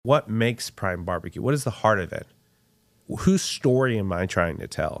what makes Prime Barbecue? What is the heart of it? Whose story am I trying to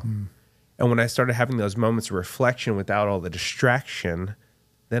tell? And when I started having those moments of reflection without all the distraction,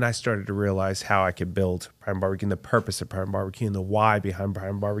 then I started to realize how I could build Prime Barbecue and the purpose of Prime Barbecue and the why behind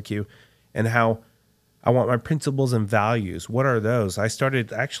Prime Barbecue and how I want my principles and values. What are those? I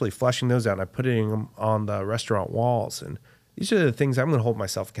started actually fleshing those out and I put them on the restaurant walls. And these are the things I'm going to hold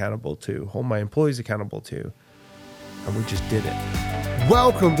myself accountable to, hold my employees accountable to. And we just did it.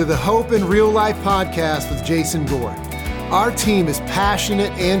 Welcome to the Hope in Real Life podcast with Jason Gore. Our team is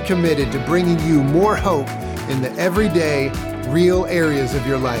passionate and committed to bringing you more hope in the everyday, real areas of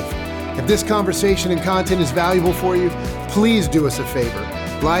your life. If this conversation and content is valuable for you, please do us a favor.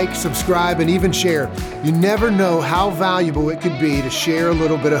 Like, subscribe, and even share. You never know how valuable it could be to share a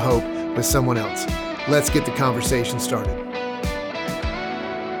little bit of hope with someone else. Let's get the conversation started.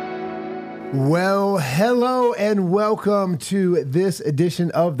 Well, hello and welcome to this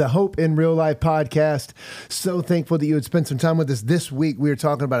edition of the Hope in Real Life podcast. So thankful that you would spend some time with us this week. We are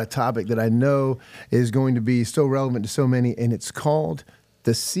talking about a topic that I know is going to be so relevant to so many, and it's called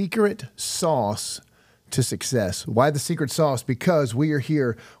the secret sauce to success. Why the secret sauce? Because we are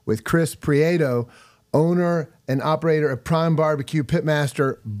here with Chris Prieto, owner and operator of Prime Barbecue,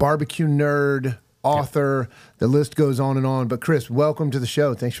 pitmaster, barbecue nerd, author, the list goes on and on. But Chris, welcome to the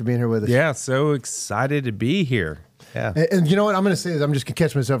show. Thanks for being here with us. Yeah, so excited to be here. Yeah. And you know what I'm going to say is I'm just going to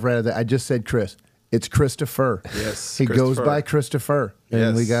catch myself right out of that. I just said Chris. It's Christopher. Yes. He goes by Christopher. And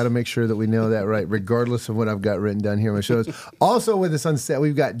yes. we got to make sure that we know that right, regardless of what I've got written down here in my shows. Also with us on set,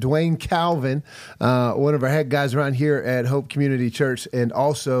 we've got Dwayne Calvin, one of our head guys around here at Hope Community Church, and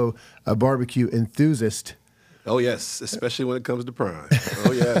also a barbecue enthusiast. Oh, yes, especially when it comes to Prime.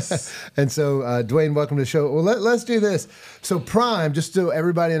 Oh, yes. And so, Dwayne, welcome to the show. Well, let's do this. So Prime, just so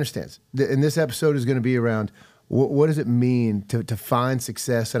everybody understands, and this episode is going to be around what does it mean to find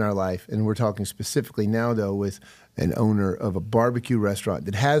success in our life? And we're talking specifically now, though, with an owner of a barbecue restaurant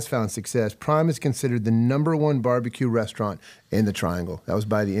that has found success. Prime is considered the #1 barbecue restaurant in the Triangle. That was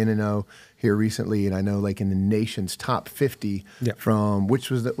by the N&O here recently, and I know like in the nation's top 50 from which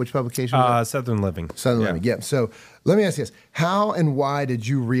publication? Southern Living. Southern Living, yeah. So let me ask you this. How and why did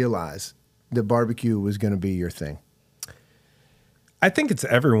you realize that barbecue was going to be your thing? I think it's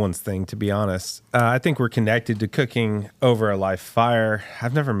everyone's thing, to be honest. I think we're connected to cooking over a live fire.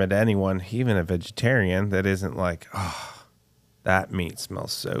 I've never met anyone, even a vegetarian, that isn't like, oh, that meat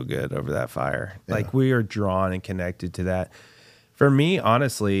smells so good over that fire. Yeah. Like, we are drawn and connected to that. For me,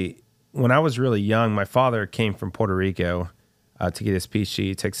 honestly, when I was really young, my father came from Puerto Rico to get his PhD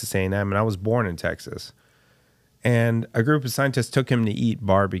at Texas A&M, and I was born in Texas. And a group of scientists took him to eat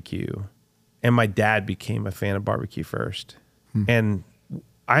barbecue, and my dad became a fan of barbecue first. And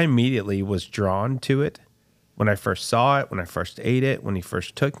I immediately was drawn to it when I first saw it, when I first ate it, when he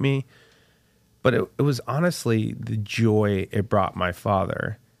first took me. But it was honestly the joy it brought my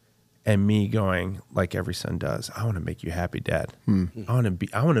father and me going, like every son does, I want to make you happy, Dad. I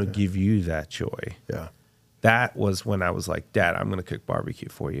want to give you that joy. Yeah. That was when I was like, Dad, I'm going to cook barbecue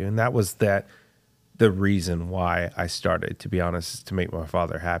for you. And that was the reason why I started, to be honest, is to make my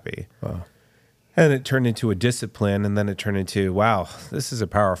father happy. Wow. And it turned into a discipline, and then it turned into, wow, this is a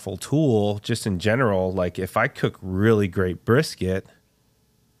powerful tool just in general. Like, if I cook really great brisket,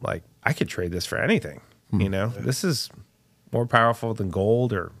 like, I could trade this for anything, you know? Yeah. This is more powerful than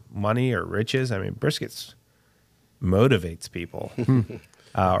gold or money or riches. I mean, briskets motivates people,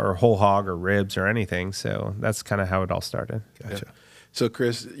 or whole hog or ribs or anything. So that's kind of how it all started. Gotcha. Yeah. So,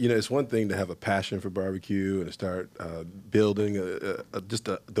 Chris, you know, it's one thing to have a passion for barbecue and to start building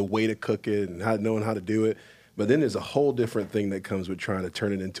the way to cook it and knowing how to do it. But then there's a whole different thing that comes with trying to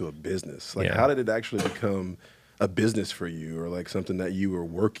turn it into a business. Like, how did it actually become a business for you, or like something that you were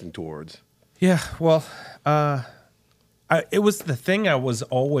working towards? Yeah, well, it was the thing I was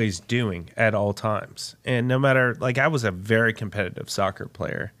always doing at all times. And no matter, like, I was a very competitive soccer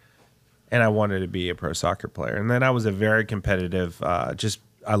player. And I wanted to be a pro soccer player. And then I was a very competitive,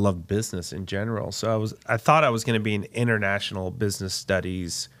 I love business in general. So I thought I was going to be in international business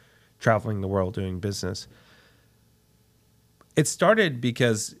studies, traveling the world doing business. It started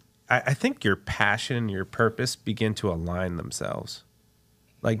because I think your passion, your purpose begin to align themselves.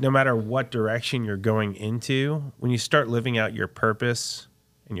 Like, no matter what direction you're going into, when you start living out your purpose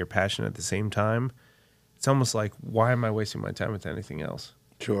and your passion at the same time, it's almost like, why am I wasting my time with anything else?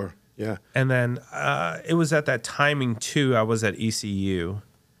 Sure. Yeah. And then it was at that timing, too, I was at ECU,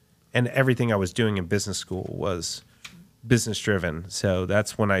 and everything I was doing in business school was business-driven. So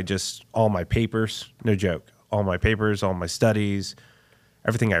that's when all my papers, no joke, all my papers, all my studies,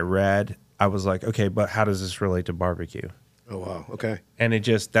 everything I read, I was like, okay, but how does this relate to barbecue? Oh, wow. Okay. And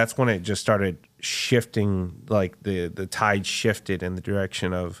that's when it just started shifting, like the tide shifted in the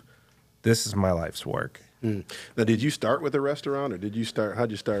direction of this is my life's work. Mm. Now, did you start with a restaurant, or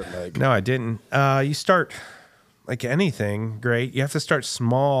how'd you start? Like, No, I didn't. You start like anything great. You have to start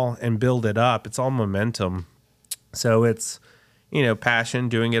small and build it up. It's all momentum. So it's, passion,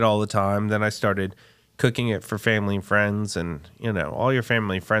 doing it all the time. Then I started cooking it for family and friends, and all your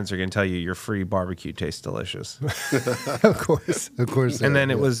family and friends are going to tell you your free barbecue tastes delicious. Of course. And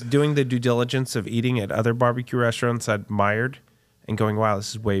then it was doing the due diligence of eating at other barbecue restaurants I admired and going, wow, this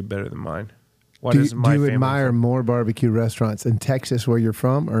is way better than mine. Do you admire more barbecue restaurants in Texas, where you're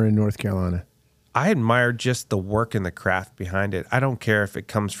from, or in North Carolina? I admire just the work and the craft behind it. I don't care if it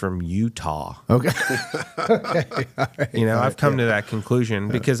comes from Utah. Okay. Okay. All right. I've come to that conclusion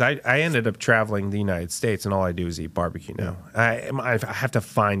because I ended up traveling the United States, and all I do is eat barbecue now. I have to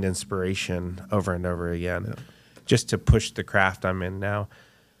find inspiration over and over again just to push the craft I'm in now.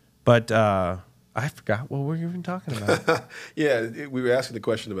 But I forgot what we were even talking about. Yeah, we were asking the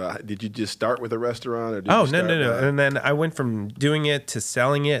question about, did you just start with a restaurant? Or did No. you start And then I went from doing it to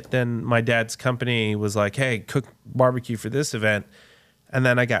selling it. Then my dad's company was like, hey, cook barbecue for this event. And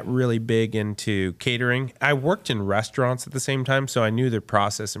then I got really big into catering. I worked in restaurants at the same time, so I knew the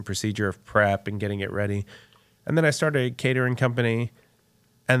process and procedure of prep and getting it ready. And then I started a catering company.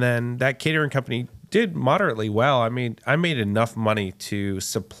 And then that catering company did moderately well. I mean, I made enough money to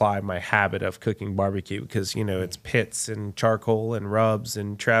supply my habit of cooking barbecue because, it's pits and charcoal and rubs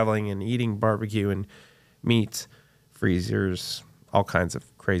and traveling and eating barbecue and meats, freezers, all kinds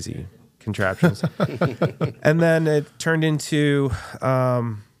of crazy contraptions. And then it turned into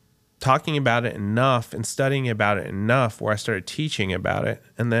talking about it enough and studying about it enough where I started teaching about it.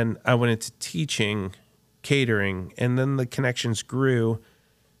 And then I went into teaching catering, and then the connections grew.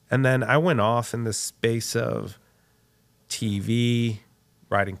 And then I went off in the space of TV,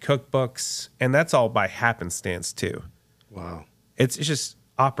 writing cookbooks, and that's all by happenstance too. Wow. It's just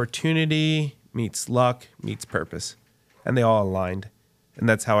opportunity meets luck meets purpose, and they all aligned. And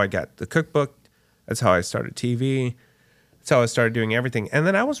that's how I got the cookbook. That's how I started TV. That's how I started doing everything. And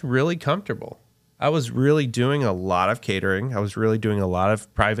then I was really comfortable. I was really doing a lot of catering. I was really doing a lot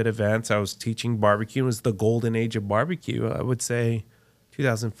of private events. I was teaching barbecue. It was the golden age of barbecue, I would say.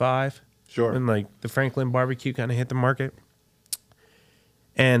 2005, Sure. when like the Franklin barbecue kind of hit the market,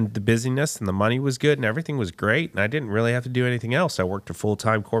 and the busyness and the money was good and everything was great, and I didn't really have to do anything else. I worked a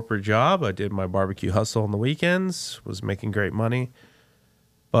full-time corporate job. I did my barbecue hustle on the weekends, was making great money,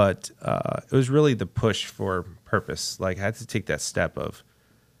 but it was really the push for purpose. Like I had to take that step of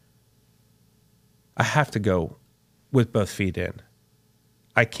I have to go with both feet in.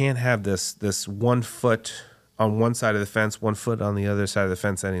 I can't have this 1 foot on one side of the fence, 1 foot on the other side of the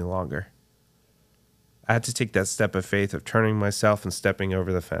fence any longer. I had to take that step of faith of turning myself and stepping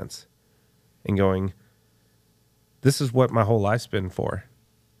over the fence and going, this is what my whole life's been for.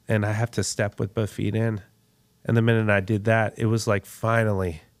 And I have to step with both feet in. And the minute I did that, it was like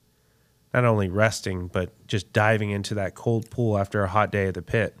finally not only resting, but just diving into that cold pool after a hot day at the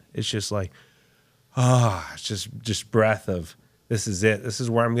pit. It's just like, it's just breath of, this is it. This is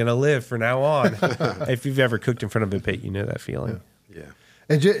where I'm going to live from now on. If you've ever cooked in front of a pit, you know that feeling. Yeah.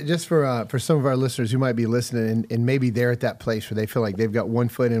 And just for some of our listeners who might be listening and maybe they're at that place where they feel like they've got 1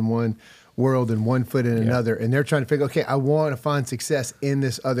 foot in one world and 1 foot in another, and they're trying to figure, okay, I want to find success in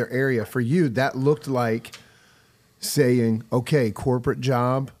this other area. For you, that looked like saying, okay, corporate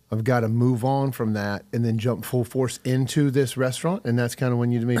job, I've got to move on from that and then jump full force into this restaurant. And that's kind of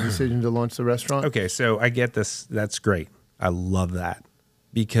when you made the decision to launch the restaurant. Okay, so I get this. That's great. I love that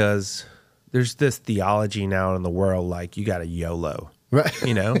because there's this theology now in the world, like you got to YOLO, right?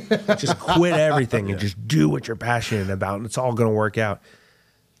 Just quit everything and just do what you're passionate about, and it's all going to work out.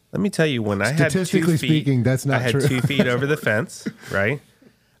 Let me tell you, when I had 2 feet, statistically speaking, that's not true. I had 2 feet over the fence, right?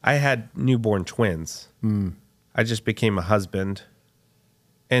 I had newborn twins. I just became a husband.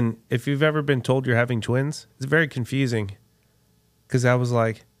 And if you've ever been told you're having twins, it's very confusing because I was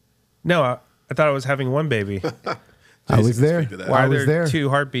like, no, I thought I was having one baby. I was there. Why are there 2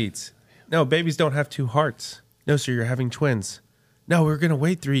 heartbeats? No, babies don't have 2 hearts. No, sir, you're having twins. No, we're going to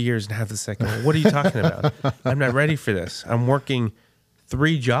wait 3 years and have the second one. What are you talking about? I'm not ready for this. I'm working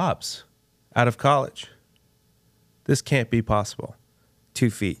 3 jobs out of college. This can't be possible.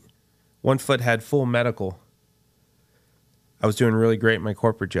 2 feet. 1 foot had full medical. I was doing really great in my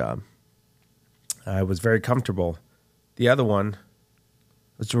corporate job. I was very comfortable. The other one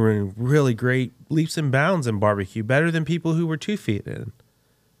was doing really great leaps and bounds in barbecue, better than people who were 2 feet in.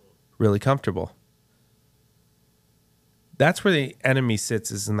 Really comfortable. That's where the enemy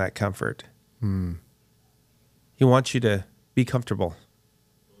sits, is in that comfort. He wants you to be comfortable.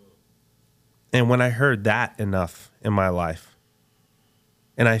 And when I heard that enough in my life,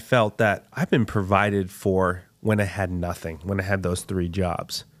 and I felt that I've been provided for when I had nothing, when I had those 3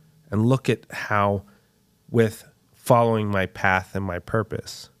 jobs. And look at how, with following my path and my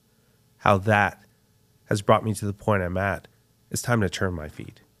purpose, how that has brought me to the point I'm at. It's time to turn my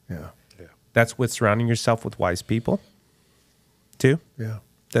feet. Yeah. That's with surrounding yourself with wise people, too. Yeah.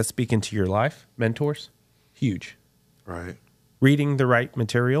 That's speaking to your life, mentors, huge. Right. Reading the right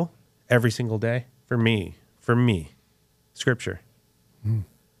material every single day, for me, Scripture.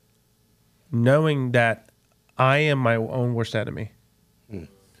 Knowing that I am my own worst enemy.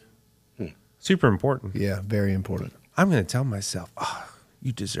 Super important. Yeah, very important. I'm going to tell myself, oh,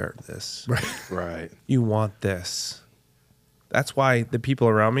 you deserve this. Right. You want this. That's why the people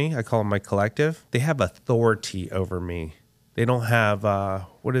around me, I call them my collective, they have authority over me. They don't have,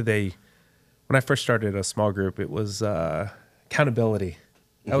 when I first started a small group, it was accountability.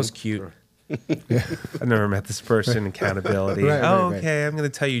 That was cute. Sure. I've never met this person, accountability. Right. Okay, I'm going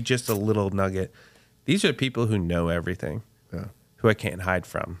to tell you just a little nugget. These are people who know everything, who I can't hide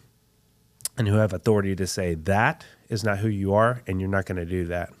from, and who have authority to say, that is not who you are, and you're not going to do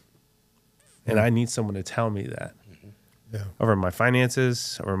that. And I need someone to tell me that over my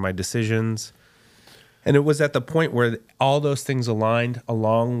finances, over my decisions. And it was at the point where all those things aligned,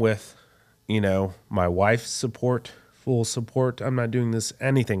 along with, my wife's support, full support. I'm not doing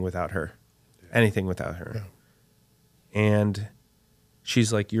anything without her. And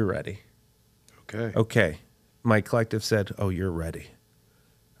she's like, you're ready. Okay. My collective said, oh, you're ready.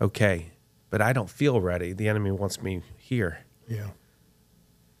 Okay. But I don't feel ready. The enemy wants me here. Yeah.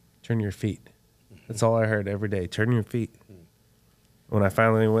 Turn your feet. That's all I heard every day. Turn your feet. When I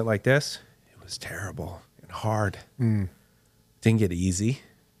finally went like this, it was terrible and hard. Didn't get easy,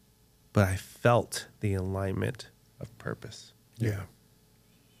 but I felt the alignment of purpose. Yeah.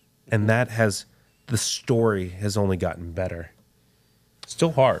 And the story has only gotten better.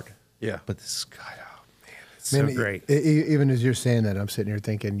 Still hard. Yeah. But this, God, oh man, it's so great. Even as you're saying that, I'm sitting here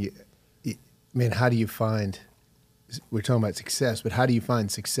thinking, man, how do you find, we're talking about success, but how do you find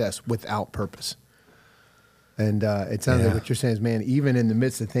success without purpose? And it sounds like what you're saying is, man, even in the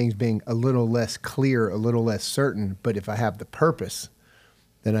midst of things being a little less clear, a little less certain, but if I have the purpose,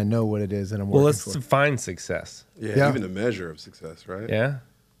 then I know what it is that I'm working for. Well, let's define success. Yeah, even the measure of success, right? Yeah.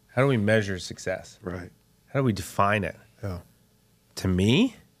 How do we measure success? Right. How do we define it? Yeah. To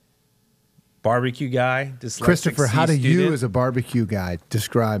me, barbecue guy, dyslexic Christopher, how do student, you as a barbecue guy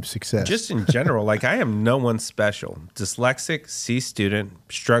describe success? just in general, like I am no one special. Dyslexic, C student,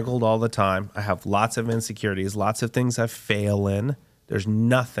 struggled all the time. I have lots of insecurities, lots of things I fail in. There's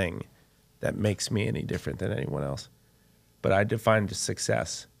nothing that makes me any different than anyone else. But I define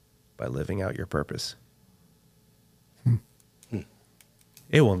success by living out your purpose.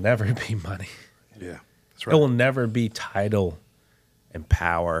 It will never be money. Yeah, that's It right. will never be title and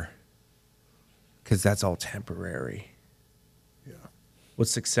power, because that's all temporary. Yeah.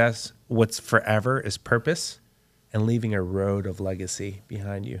 What's success, what's forever is purpose and leaving a road of legacy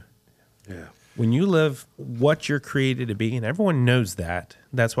behind you. Yeah. When you live what you're created to be, and everyone knows that,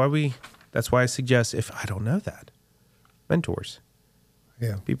 that's why I suggest, if I don't know that, mentors,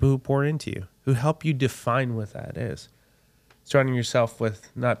 people who pour into you, who help you define what that is. Surrounding yourself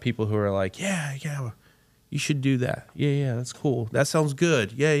with not people who are like, yeah, you should do that. Yeah, that's cool. That sounds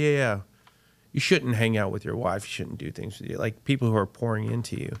good. Yeah. You shouldn't hang out with your wife. You shouldn't do things with you. Like people who are pouring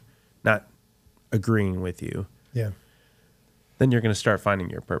into you, not agreeing with you. Yeah. Then you're going to start finding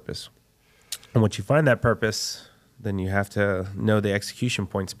your purpose. And once you find that purpose, then you have to know the execution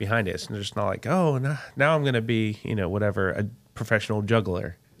points behind it. It's just not like, oh, now I'm going to be, whatever, a professional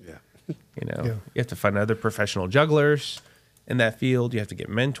juggler. Yeah. You have to find other professional jugglers in that field. You have to get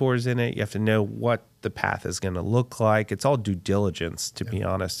mentors in it. You have to know what the path is going to look like. It's all due diligence, to be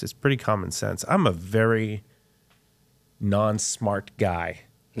honest. It's pretty common sense. I'm a very non-smart guy.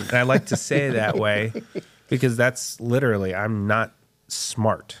 And I like to say it that way because that's literally, I'm not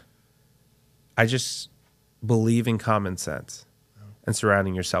smart. I just believe in common sense and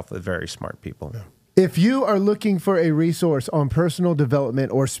surrounding yourself with very smart people. Yeah. If you are looking for a resource on personal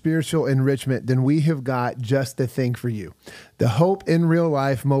development or spiritual enrichment, then we have got just the thing for you. the Hope in Real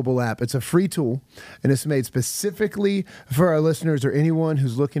Life mobile app. It's a free tool, and it's made specifically for our listeners or anyone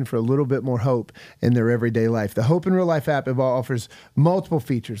who's looking for a little bit more hope in their everyday life. The Hope in Real Life app offers multiple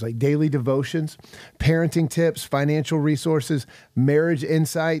features like daily devotions, parenting tips, financial resources, marriage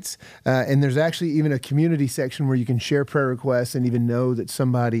insights, and there's actually even a community section where you can share prayer requests and even know that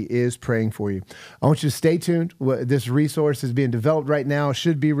somebody is praying for you. I want you to stay tuned. This resource is being developed right now,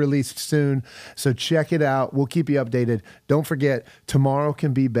 should be released soon, so check it out. We'll keep you updated. Don't forget, tomorrow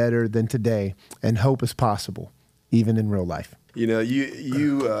can be better than today, and hope is possible, even in real life. You know,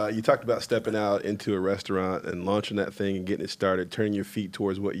 you talked about stepping out into a restaurant and launching that thing and getting it started, turning your feet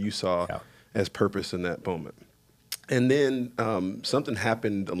towards what you saw as purpose in that moment. And then something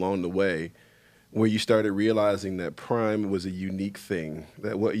happened along the way where you started realizing that Prime was a unique thing,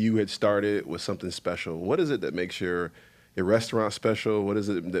 that what you had started was something special. What is it that makes your restaurant special? What is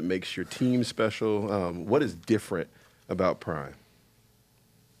it that makes your team special? What is different about Prime?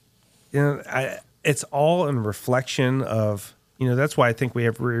 It's all in reflection of, that's why I think we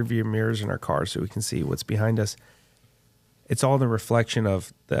have rear view mirrors in our cars so we can see what's behind us. It's all the reflection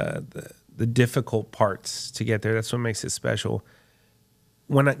of the difficult parts to get there. That's what makes it special.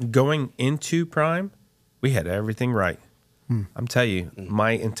 Going into Prime, we had everything right. I'm telling you,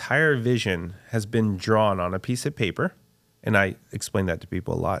 my entire vision has been drawn on a piece of paper, and I explain that to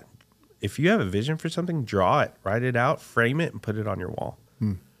people a lot. If you have a vision for something, draw it, write it out, frame it, and put it on your wall.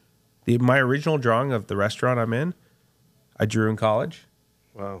 My original drawing of the restaurant I'm in, I drew in college.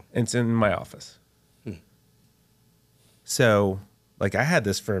 Wow. And it's in my office. So, I had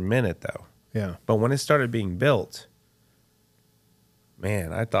this for a minute, though. Yeah. But when it started being built,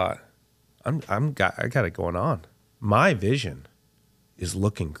 man, I thought, I got it going on. My vision is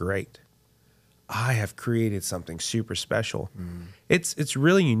looking great. I have created something super special. It's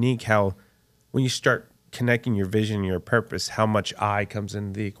really unique how when you start connecting your vision and your purpose, how much I comes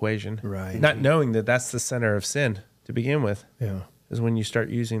into the equation. Right. Not knowing that that's the center of sin to begin with. Yeah. Is when you start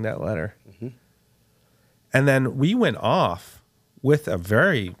using that letter. And then we went off with a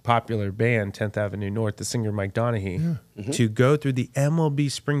very popular band, 10th Avenue North, the singer Mike Donahue, to go through the MLB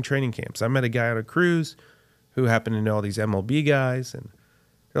spring training camps. I met a guy on a cruise who happened to know all these MLB guys, and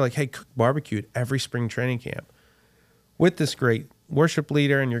they're like, hey, cook barbecue at every spring training camp with this great worship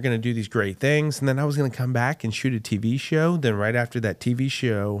leader, and you're going to do these great things. And then I was going to come back and shoot a TV show. Then right after that TV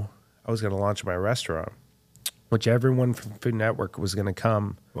show, I was going to launch my restaurant, which everyone from Food Network was going to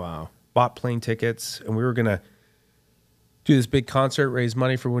come. Wow. Bought plane tickets, and we were going to do this big concert, raise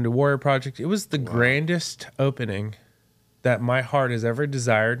money for Wounded Warrior Project. It was the grandest opening that my heart has ever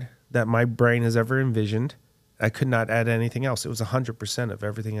desired, that my brain has ever envisioned. I could not add anything else. It was 100% of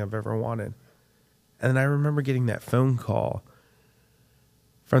everything I've ever wanted. And then I remember getting that phone call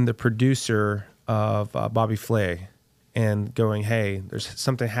from the producer of Bobby Flay and going, hey, there's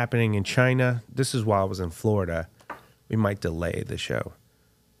something happening in China. This is while I was in Florida. We might delay the show.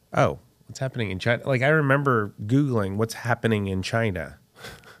 Oh, what's happening in China? I remember Googling what's happening in China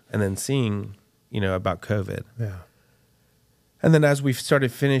and then seeing, about COVID. Yeah. And then as we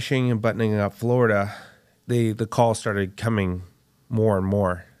started finishing and buttoning up Florida, the call started coming more and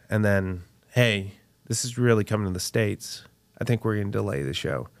more. And then, hey, this is really coming to the States. I think we're going to delay the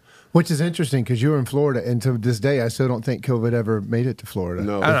show. Which is interesting because you were in Florida, and to this day, I still don't think COVID ever made it to Florida.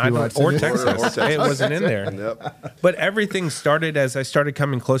 No. Or Texas. It wasn't in there. Yep. But everything started as I started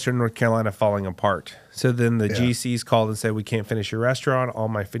coming closer to North Carolina, falling apart. So then the GCs called and said, we can't finish your restaurant. All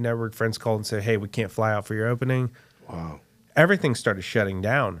my Food Network friends called and said, hey, we can't fly out for your opening. Wow. Everything started shutting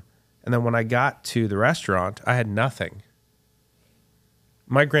down. And then when I got to the restaurant, I had nothing.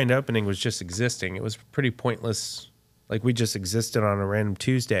 My grand opening was just existing. It was pretty pointless. We just existed on a random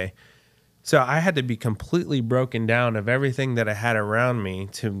Tuesday. So I had to be completely broken down of everything that I had around me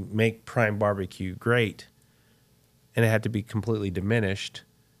to make Prime Barbecue great. And it had to be completely diminished.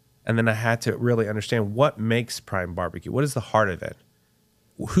 And then I had to really understand what makes Prime Barbecue. What is the heart of it?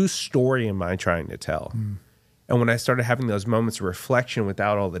 Whose story am I trying to tell? And when I started having those moments of reflection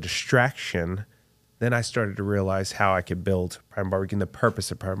without all the distraction, then I started to realize how I could build Prime Barbecue and the purpose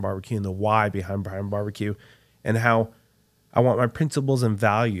of Prime Barbecue and the why behind Prime Barbecue and how I want my principles and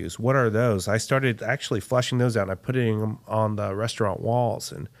values. What are those? I started actually fleshing those out, and I put them on the restaurant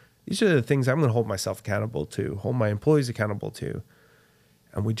walls. And these are the things I'm going to hold myself accountable to, hold my employees accountable to.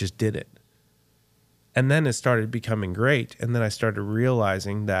 And we just did it. And then it started becoming great. And then I started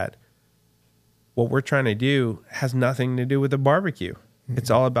realizing that what we're trying to do has nothing to do with the barbecue. It's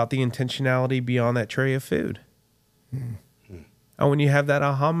all about the intentionality beyond that tray of food. And when you have that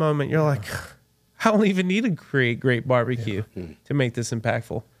aha moment, you're like, I don't even need to create great barbecue to make this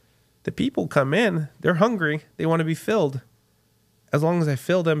impactful. The people come in, they're hungry, they want to be filled. as long as I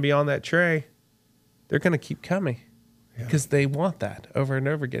fill them beyond that tray, they're going to keep coming because they want that over and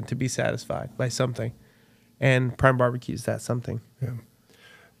over again to be satisfied by something. And Prime Barbecue is that something. Yeah.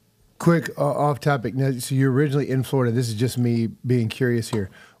 Quick off topic. Now, so you're originally in Florida. This is just me being curious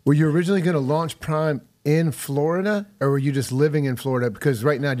here. Were you originally going to launch Prime in Florida, or were you just living in Florida? Because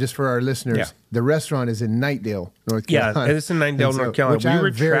right now, just for our listeners, the restaurant is in Knightdale, North Carolina. Yeah, it's in Knightdale, North Carolina. We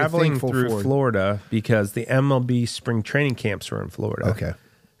were traveling through for. Florida because the MLB spring training camps were in Florida. Okay.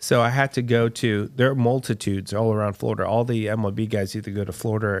 So I had to go to, there are multitudes all around Florida. All the MLB guys either go to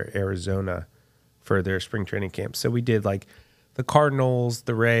Florida or Arizona for their spring training camps. So we did like the Cardinals,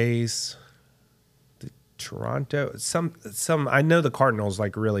 the Rays, the Toronto, some. I know the Cardinals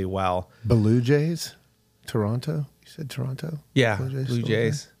like really well. Blue Jays? Toronto? You said Toronto? Yeah, Blue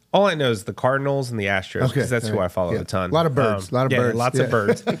Jays. All I know is the Cardinals and the Astros because that's who I follow a ton. A lot of birds. Birds. Lots of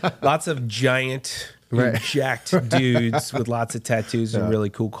birds. Lots of giant, jacked dudes with lots of tattoos and really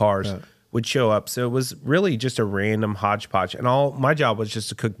cool cars would show up. So it was really just a random hodgepodge. And all my job was just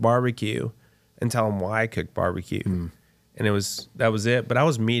to cook barbecue and tell them why I cooked barbecue. And that was it. But I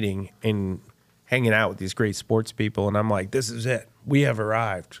was meeting and hanging out with these great sports people, and I'm like, this is it. We have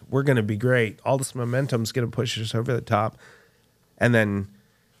arrived. We're going to be great. All this momentum's going to push us over the top. And then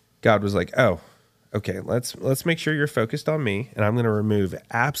God was like, oh, okay, let's make sure you're focused on me, and I'm going to remove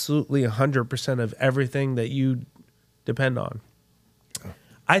absolutely 100% of everything that you depend on.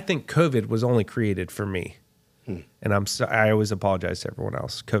 I think COVID was only created for me. And I always apologize to everyone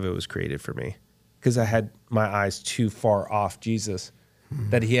else. COVID was created for me because I had my eyes too far off Jesus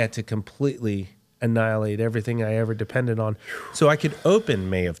that he had to completely annihilate everything I ever depended on so I could open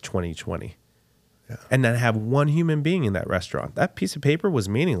May of 2020 and then have one human being in that restaurant. That piece of paper was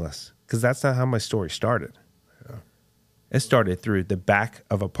meaningless because that's not how my story started. It started through the back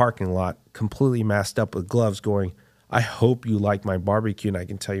of a parking lot, completely masked up with gloves going, I hope you like my barbecue and I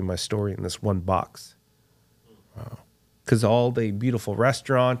can tell you my story in this one box. Because all the beautiful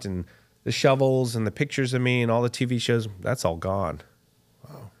restaurant and the shovels and the pictures of me and all the TV shows, that's all gone.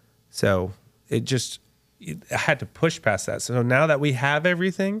 So I had to push past that. So now that we have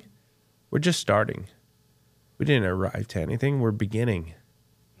everything, we're just starting. We didn't arrive to anything. We're beginning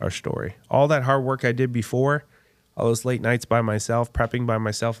our story. All that hard work I did before, all those late nights by myself, prepping by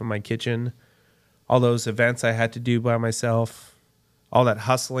myself in my kitchen, all those events I had to do by myself, all that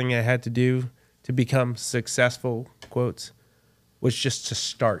hustling I had to do to become successful, quotes, was just to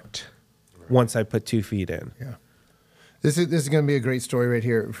start once I put 2 feet in. Yeah. This is going to be a great story right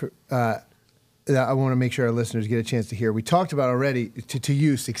here. That I want to make sure our listeners get a chance to hear. We talked about already, to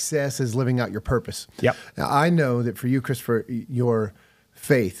you, success is living out your purpose. Yep. Now, I know that for you, Christopher, your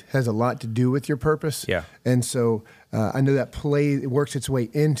faith has a lot to do with your purpose. Yeah. And so I know that it works its way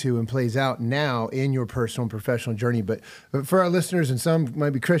into and plays out now in your personal and professional journey. But for our listeners, and some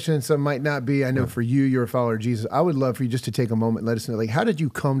might be Christian, some might not be, I know for you, you're a follower of Jesus. I would love for you just to take a moment and let us know, like, how did you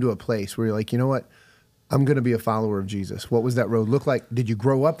come to a place where you're like, you know what? I'm going to be a follower of Jesus. What was that road look like? Did you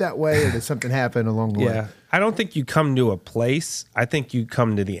grow up that way, or did something happen along the way? Yeah. I don't think you come to a place. I think you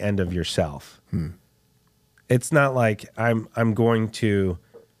come to the end of yourself. It's not like I'm going to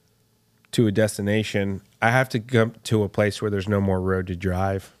a destination. I have to come to a place where there's no more road to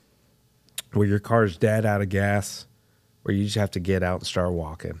drive, where your car's dead out of gas, where you just have to get out and start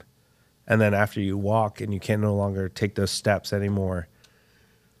walking. And then after you walk and you can no longer take those steps anymore,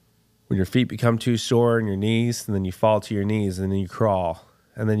 when your feet become too sore and your knees, and then you fall to your knees, and then you crawl,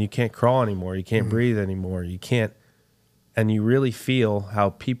 and then you can't crawl anymore. You can't breathe anymore. You can't, and you really feel how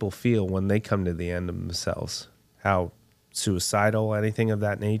people feel when they come to the end of themselves, how suicidal, anything of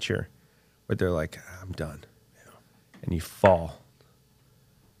that nature, where they're like, I'm done, and you fall.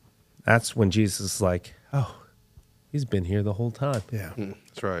 That's when Jesus is like, oh, he's been here the whole time. Yeah.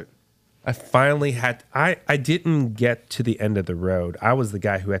 That's right. I finally I didn't get to the end of the road. I was the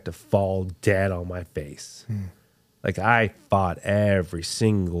guy who had to fall dead on my face. Like, I fought every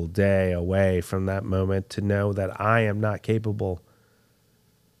single day away from that moment to know that I am not capable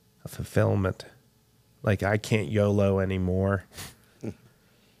of fulfillment. Like, I can't YOLO anymore.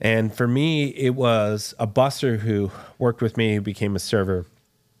 And for me, it was a busser who worked with me, who became a server.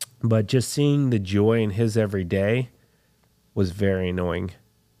 But just seeing the joy in his every day was very annoying.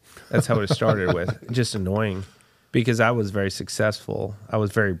 That's how it started with. Just annoying. Because I was very successful. I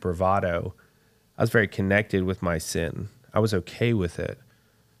was very bravado. I was very connected with my sin. I was okay with it.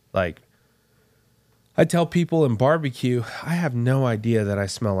 Like, I tell people in barbecue, I have no idea that I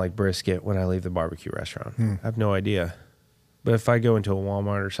smell like brisket when I leave the barbecue restaurant. I have no idea. But if I go into a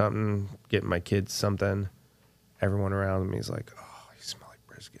Walmart or something, get my kids something, everyone around me is like, oh, you smell like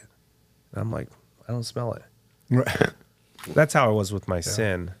brisket. And I'm like, I don't smell it. Right. That's how I was with my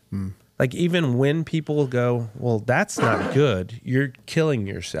sin. Like even when people go, well, that's not good, you're killing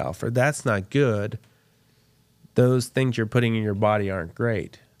yourself, or that's not good, those things you're putting in your body aren't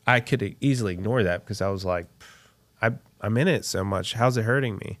great. I could easily ignore that because I was like, I'm in it so much. How's it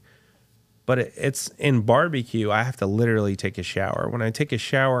hurting me? But it's in barbecue, I have to literally take a shower. When I take a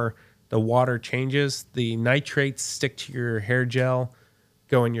shower, the water changes. The nitrates stick to your hair gel,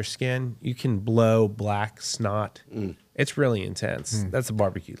 go in your skin. You can blow black snot. It's really intense. That's a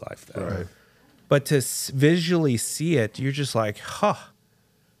barbecue life, though. Right. But to visually see it, you're just like,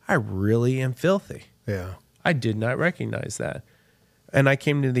 I really am filthy. Yeah. I did not recognize that. And I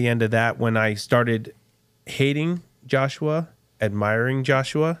came to the end of that when I started hating Joshua, admiring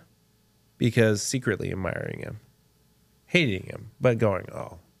Joshua, because secretly admiring him, hating him, but going,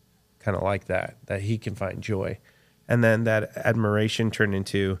 kind of like that he can find joy. And then that admiration turned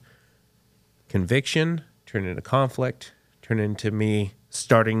into conviction, turned into conflict, turned into me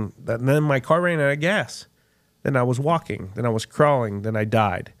starting. Then my car ran out of gas. Then I was walking. Then I was crawling. Then I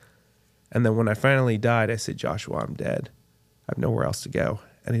died. And then when I finally died, I said, Joshua, I'm dead. I have nowhere else to go.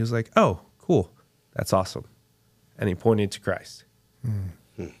 And he was like, oh, cool. That's awesome. And he pointed to Christ.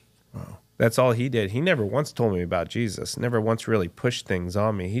 Wow. That's all he did. He never once told me about Jesus, never once really pushed things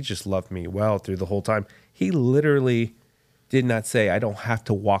on me. He just loved me well through the whole time. He literally did not say, I don't have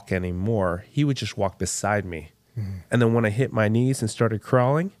to walk anymore. He would just walk beside me. And then when I hit my knees and started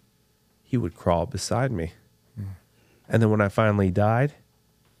crawling, he would crawl beside me. And then when I finally died,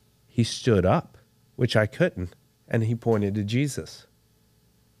 he stood up, which I couldn't, and he pointed to Jesus.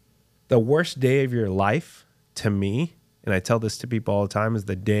 The worst day of your life, to me, and I tell this to people all the time, is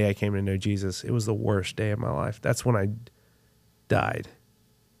the day I came to know Jesus. It was the worst day of my life. That's when I died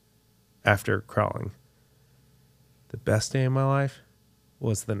after crawling. The best day of my life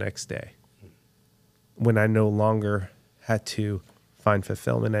was the next day, when I no longer had to find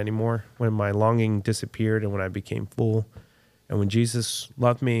fulfillment anymore, when my longing disappeared and when I became full, and when Jesus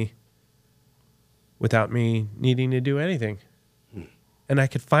loved me without me needing to do anything. And I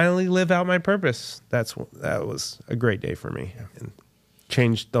could finally live out my purpose. That was a great day for me, and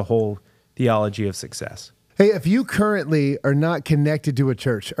changed the whole theology of success. Hey, if you currently are not connected to a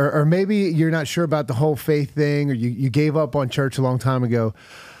church, or maybe you're not sure about the whole faith thing, or you gave up on church a long time ago,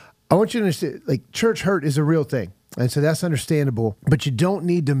 I want you to understand, like, church hurt is a real thing. And so that's understandable, but you don't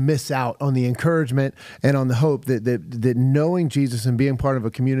need to miss out on the encouragement and on the hope that knowing Jesus and being part of a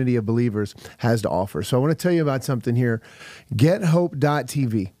community of believers has to offer. So I want to tell you about something here.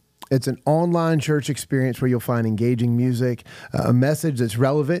 GetHope.tv. It's an online church experience where you'll find engaging music, a message that's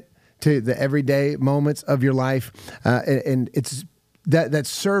relevant to the everyday moments of your life, and it's that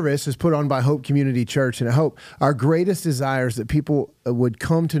service is put on by Hope Community Church. And I hope our greatest desire is that people would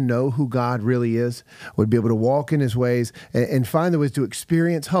come to know who God really is, would be able to walk in his ways and find the ways to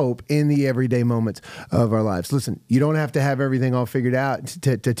experience hope in the everyday moments of our lives. Listen, you don't have to have everything all figured out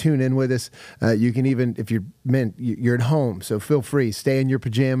to tune in with us. You can even, if you're at home, so feel free, stay in your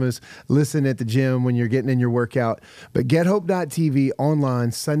pajamas, listen at the gym when you're getting in your workout. But GetHope.tv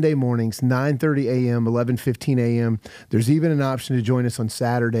online Sunday mornings, 9:30 a.m., 11:15 a.m. There's even an option to join us on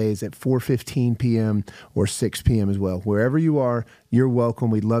Saturdays at 4:15 p.m. or 6 p.m. as well. Wherever you are, you're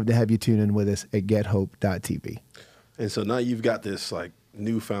welcome. We'd love to have you tune in with us at GetHope.tv. And so now you've got this like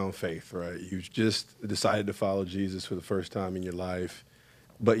newfound faith, right? You've just decided to follow Jesus for the first time in your life,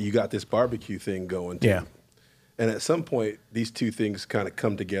 but you got this barbecue thing going too. Yeah. And at some point, these two things kind of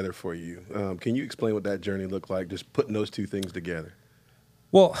come together for you. Can you explain what that journey looked like, just putting those two things together?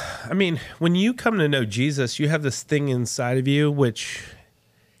 Well, I mean, when you come to know Jesus, you have this thing inside of you, which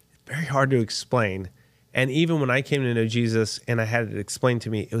is very hard to explain. And even when I came to know Jesus and I had it explained to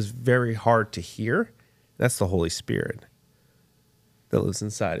me, it was very hard to hear. That's the Holy Spirit that lives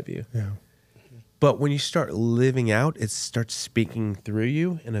inside of you. Yeah. But when you start living out, it starts speaking through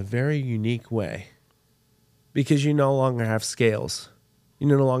you in a very unique way, because you no longer have scales. You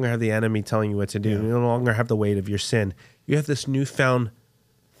no longer have the enemy telling you what to do. You no longer have the weight of your sin. You have this newfound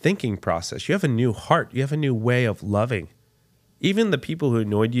thinking process. You have a new heart. You have a new way of loving. Even the people who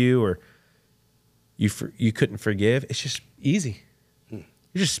annoyed you or you couldn't forgive, it's just easy. You're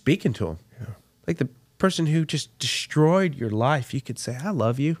just speaking to them. Yeah. Like the person who just destroyed your life, you could say, I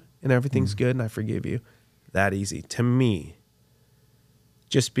love you and everything's good and I forgive you. That easy to me.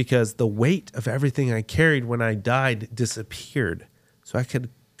 Just because the weight of everything I carried when I died disappeared. So I could,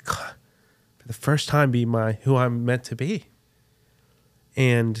 for the first time, be who I'm meant to be.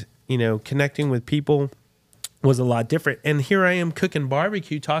 And, connecting with people was a lot different. And here I am cooking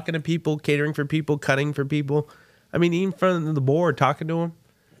barbecue, talking to people, catering for people, cutting for people. I mean, eating in front of the board, talking to them.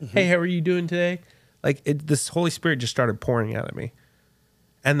 Mm-hmm. Hey, how are you doing today? Like this Holy Spirit just started pouring out of me.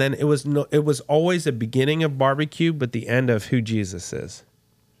 And then it was always a beginning of barbecue, but the end of who Jesus is.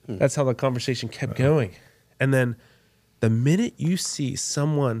 That's how the conversation kept going. And then the minute you see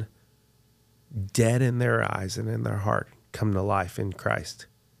someone dead in their eyes and in their heart come to life in Christ,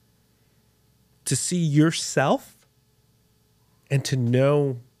 to see yourself and to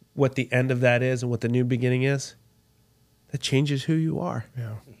know what the end of that is and what the new beginning is, that changes who you are.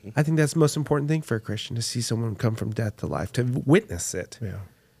 Yeah. I think that's the most important thing for a Christian, to see someone come from death to life, to witness it. Yeah.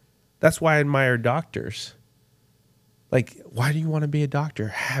 That's why I admire doctors. Like, why do you want to be a doctor?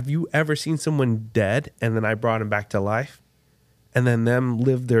 Have you ever seen someone dead and then I brought him back to life and then them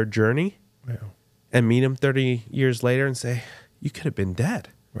live their journey and meet them 30 years later and say, you could have been dead.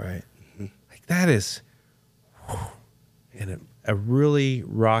 Right. Like that is a really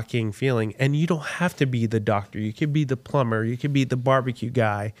rocking feeling. And you don't have to be the doctor. You could be the plumber. You could be the barbecue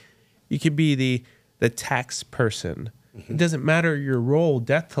guy. You could be the tax person. It doesn't matter your role.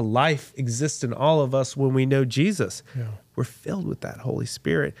 Death to life exists in all of us when we know Jesus. Yeah. We're filled with that Holy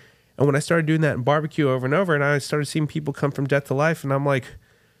Spirit. And when I started doing that in barbecue over and over, and I started seeing people come from death to life, and I'm like,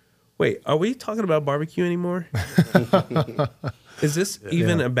 wait, are we talking about barbecue anymore? Is this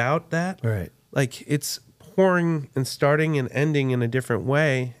even about that? Right. Like, it's pouring and starting and ending in a different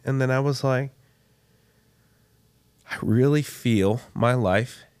way. And then I was like, I really feel my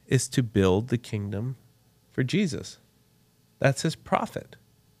life is to build the kingdom for Jesus. That's his profit.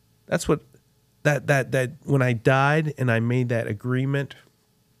 That's what that when I died and I made that agreement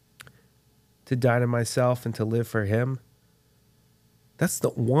to die to myself and to live for him, that's the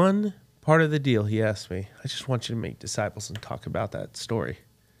one part of the deal he asked me. I just want you to make disciples and talk about that story.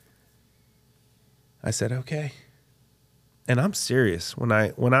 I said, okay. And I'm serious. When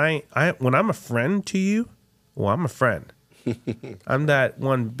I'm a friend to you, well, I'm a friend. I'm that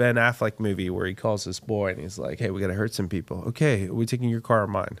one Ben Affleck movie where he calls this boy and he's like, hey, we got to hurt some people. Okay, are we taking your car or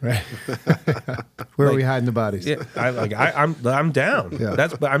mine? Right. Where are we hiding the bodies? Yeah, I'm down. Yeah.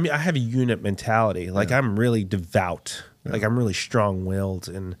 But I mean, I have a unit mentality. Like I'm really devout. Like I'm really strong-willed,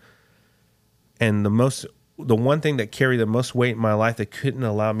 and the one thing that carried the most weight in my life that couldn't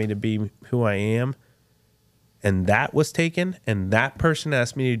allow me to be who I am, and that was taken, and that person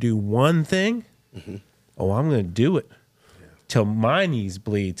asked me to do one thing. Oh, I'm going to do it. Till my knees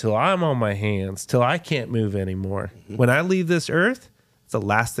bleed, till I'm on my hands, till I can't move anymore. When I leave this earth, it's the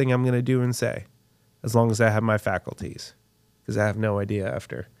last thing I'm going to do and say, as long as I have my faculties, because I have no idea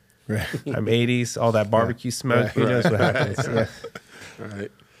after. Right. I'm 80s, all that barbecue smoke, who knows what happens. Yeah.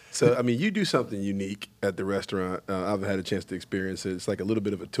 Right. So, I mean, you do something unique at the restaurant. I've had a chance to experience it. It's like a little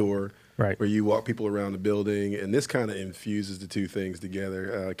bit of a tour, Right, where you walk people around the building, and this kind of infuses the two things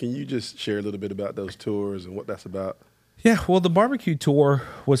together. Can you just share a little bit about those tours and what that's about? Yeah, well, the barbecue tour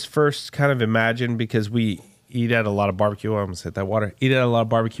was first kind of imagined because we eat at a lot of barbecue. I almost hit that water. Eat at a lot of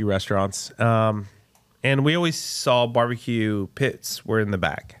barbecue restaurants. And we always saw barbecue pits were in the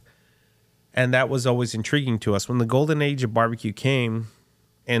back. And that was always intriguing to us. When the golden age of barbecue came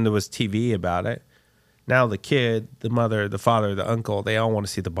and there was TV about it, now the kid, the mother, the father, the uncle, they all want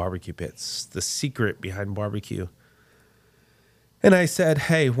to see the barbecue pits, the secret behind barbecue. And I said,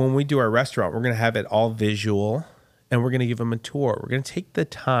 hey, when we do our restaurant, we're going to have it all visual. And we're going to give them a tour. We're going to take the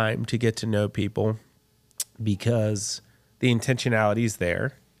time to get to know people because the intentionality is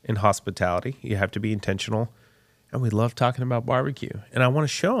there in hospitality. You have to be intentional. And we love talking about barbecue. And I want to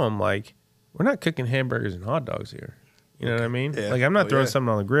show them, like, we're not cooking hamburgers and hot dogs here. You know what I mean? Yeah. Like, I'm not throwing something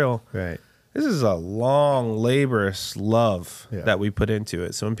on the grill. Right. This is a long, laborious love that we put into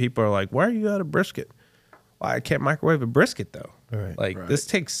it. So when people are like, why are you out of brisket? Well, I can't microwave a brisket, though. Right. Like, this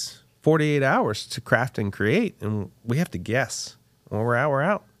takes 48 hours to craft and create, and we have to guess. When we're out, we're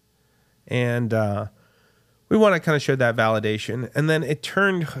out. And we want to kind of show that validation. And then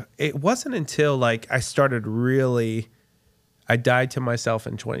it wasn't until like I died to myself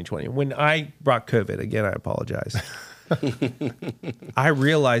in 2020. When I brought COVID, again, I apologize. I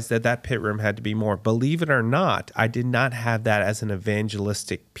realized that pit room had to be more. Believe it or not, I did not have that as an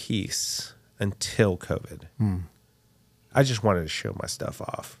evangelistic piece until COVID. I just wanted to show my stuff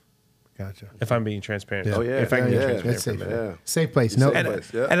off. Gotcha. If I'm being transparent. Oh, yeah. If I can be transparent That's for a safe. minute. Safe place. Safe No.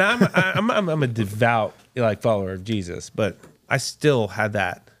 place. Yeah. And I'm a devout follower of Jesus, but I still had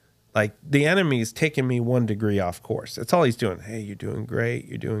that. Like the enemy's taking me 1 degree off course. That's all he's doing. Hey, you're doing great.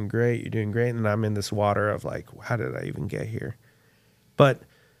 You're doing great. You're doing great. And I'm in this water of like, how did I even get here? But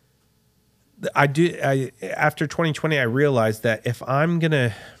after 2020, I realized that if I'm going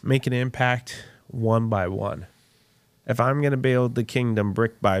to make an impact one by one, if I'm going to build the kingdom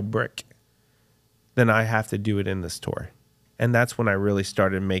brick by brick, then I have to do it in this tour. And that's when I really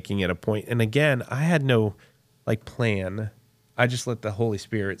started making it a point. And again, I had no like plan. I just let the Holy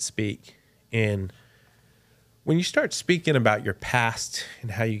Spirit speak. And when you start speaking about your past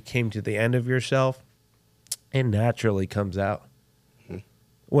and how you came to the end of yourself, it naturally comes out.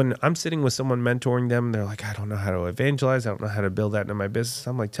 When I'm sitting with someone mentoring them, they're like, I don't know how to evangelize. I don't know how to build that into my business.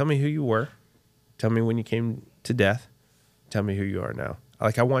 I'm like, tell me who you were. Tell me when you came to death. Tell me who you are now.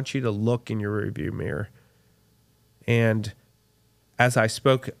 Like, I want you to look in your rearview mirror. And as I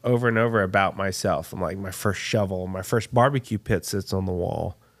spoke over and over about myself, I'm like, my first shovel, my first barbecue pit sits on the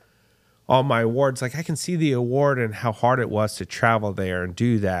wall. All my awards, like I can see the award and how hard it was to travel there and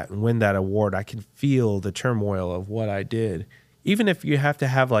do that and win that award. I can feel the turmoil of what I did. Even if you have to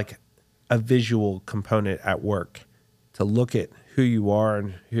have like a visual component at work to look at who you are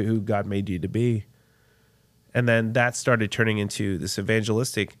and who God made you to be. And then that started turning into this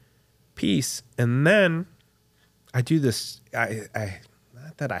evangelistic piece. And then I do this, I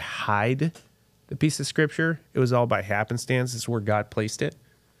not that I hide the piece of scripture. It was all by happenstance. It's where God placed it.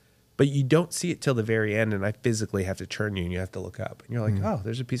 But you don't see it till the very end, and I physically have to turn you, and you have to look up. And you're like, oh,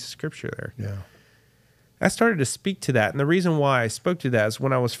 there's a piece of scripture there. Yeah. I started to speak to that, and the reason why I spoke to that is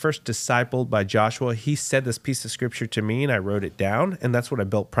when I was first discipled by Joshua, he said this piece of scripture to me, and I wrote it down, and that's what I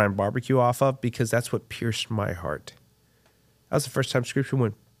built Prime Barbecue off of, because that's what pierced my heart. That was the first time scripture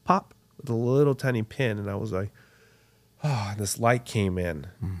went pop with a little tiny pin, and I was like, oh, this light came in.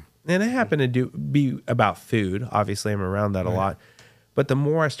 And it happened to be about food. Obviously, I'm around that a lot. But the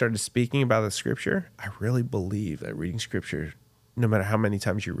more I started speaking about the scripture, I really believe that reading scripture, no matter how many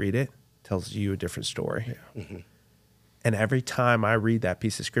times you read it, tells you a different story. Yeah. And every time I read that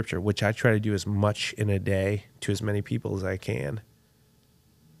piece of scripture, which I try to do as much in a day to as many people as I can,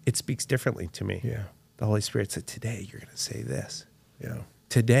 it speaks differently to me. Yeah. The Holy Spirit said, today you're going to say this. Yeah.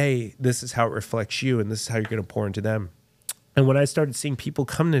 Today, this is how it reflects you, and this is how you're going to pour into them. And when I started seeing people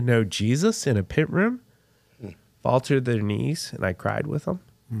come to know Jesus in a pit room, fall to their knees, and I cried with them,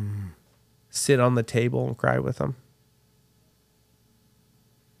 sit on the table and cry with them,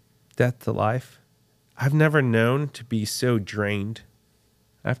 death to life. I've never known to be so drained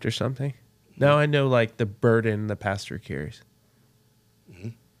after something. Now I know like the burden the pastor carries.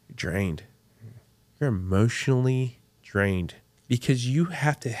 You're drained. You're emotionally drained because you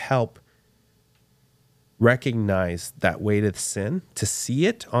have to help recognize that weight of sin, to see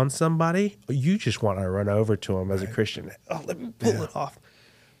it on somebody. You just want to run over to them as a Christian. Oh, let me pull it off.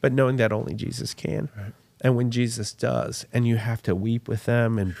 But knowing that only Jesus can. Right. And when Jesus does, and you have to weep with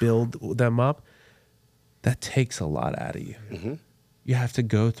them and build them up, that takes a lot out of you. You have to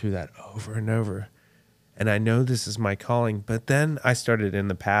go through that over and over. And I know this is my calling, but then I started in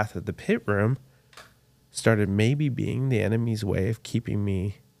the path of the pit room, started maybe being the enemy's way of keeping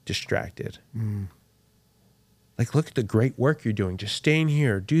me distracted. Like, look at the great work you're doing. Just staying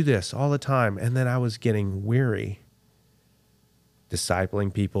here, do this all the time. And then I was getting weary.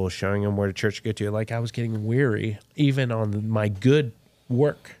 Discipling people, showing them where to church to go to. Like, I was getting weary even on my good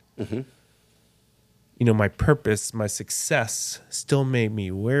work. You know, my purpose, my success still made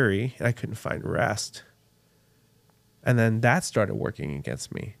me weary. I couldn't find rest. And then that started working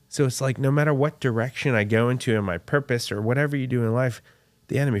against me. So it's like no matter what direction I go into in my purpose or whatever you do in life,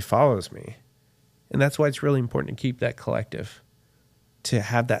 the enemy follows me. And that's why it's really important to keep that collective, to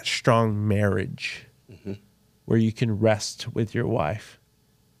have that strong marriage where you can rest with your wife,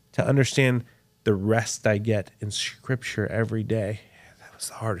 to understand the rest I get in Scripture every day. That was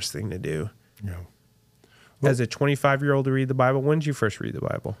the hardest thing to do. Yeah. As a 25-year-old to read the Bible, when did you first read the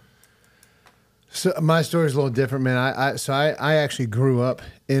Bible? So my story is a little different, man. I actually grew up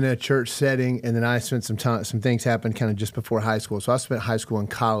in a church setting, and then I spent some time. Some things happened kind of just before high school. So I spent high school and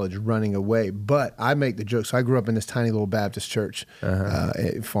college running away. But I make the joke. So I grew up in this tiny little Baptist church,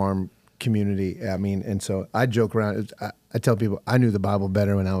 farm community. I mean, and so I joke around. I tell people I knew the Bible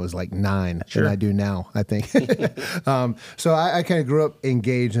better when I was like 9 than I do now, I think. So I kind of grew up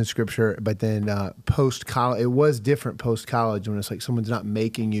engaged in Scripture, but then post-college, it was different post-college when it's like someone's not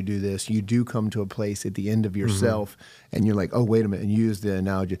making you do this. You do come to a place at the end of yourself, and you're like, oh, wait a minute, and use the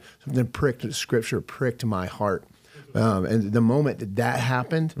analogy. Something Scripture pricked my heart. And the moment that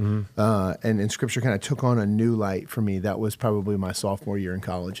happened, and Scripture kind of took on a new light for me, that was probably my sophomore year in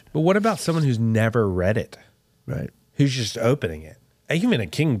college. But what about someone who's never read it? Right. Who's just opening it? Even a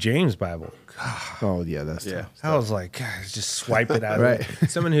King James Bible. God. Oh, yeah, that's tough. I was like, God, just swipe it out. Right.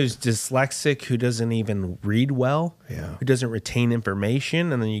 Someone who's dyslexic, who doesn't even read well, who doesn't retain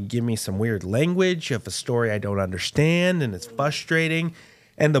information, and then you give me some weird language of a story I don't understand, and it's frustrating.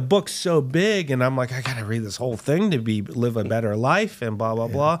 And the book's so big, and I'm like, I got to read this whole thing to live a better life, and blah, blah,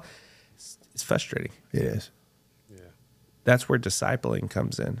 blah. It's frustrating. It is. Yeah. That's where discipling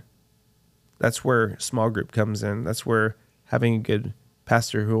comes in. That's where small group comes in. That's where having a good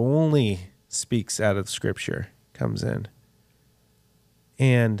pastor who only speaks out of Scripture comes in.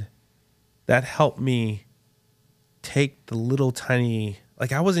 And that helped me take the little tiny,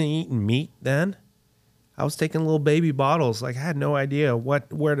 like I wasn't eating meat then. I was taking little baby bottles. Like I had no idea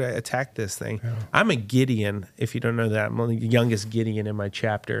where to attack this thing. Yeah. I'm a Gideon, if you don't know that. I'm only the youngest Gideon in my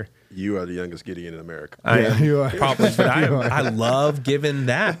chapter. You are the youngest Gideon in America. You are. Probably, but I love giving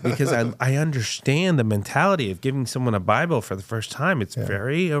that because I understand the mentality of giving someone a Bible for the first time. It's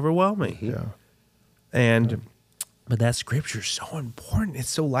very overwhelming. Yeah. But that scripture is so important. It's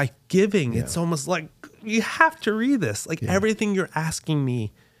so life-giving. Yeah. It's almost like you have to read this. Like everything you're asking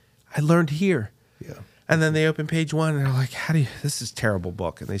me, I learned here. Yeah. And then they open page 1 and they're like, this is a terrible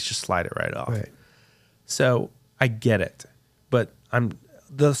book. And they just slide it right off. Right. So I get it. But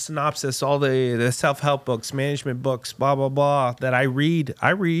the synopsis, all the self-help books, management books, blah, blah, blah, that I read.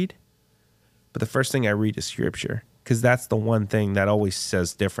 But the first thing I read is Scripture, because that's the one thing that always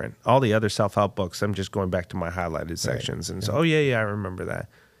says different. All the other self-help books, I'm just going back to my highlighted sections. And so, I remember that.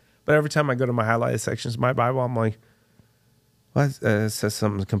 But every time I go to my highlighted sections of my Bible, I'm like, well, it says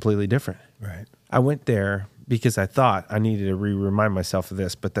something completely different. Right. I went there because I thought I needed to remind myself of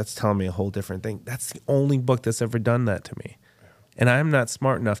this, but that's telling me a whole different thing. That's the only book that's ever done that to me. And I'm not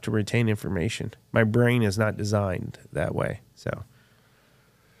smart enough to retain information. My brain is not designed that way. So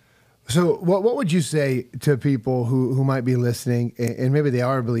what would you say to people who might be listening, and maybe they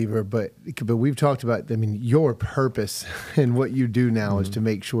are a believer, but we've talked about, your purpose and what you do now is to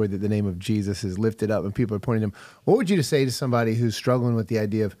make sure that the name of Jesus is lifted up and people are pointing to him. What would you say to somebody who's struggling with the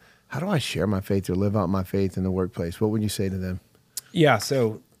idea of, how do I share my faith or live out my faith in the workplace? What would you say to them? Yeah,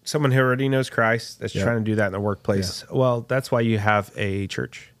 so someone who already knows Christ that's trying to do that in the workplace, well, that's why you have a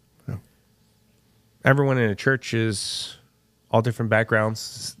church. Yeah. Everyone in a church is all different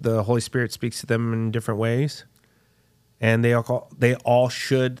backgrounds. The Holy Spirit speaks to them in different ways. And they all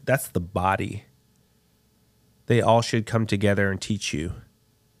should, that's the body. They all should come together and teach you.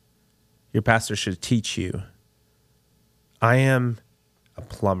 Your pastor should teach you. I am a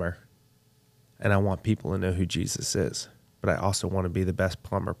plumber, and I want people to know who Jesus is, but I also want to be the best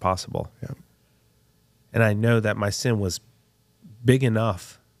plumber possible. Yeah. And I know that my sin was big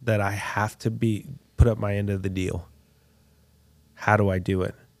enough that I have to put up my end of the deal. How do I do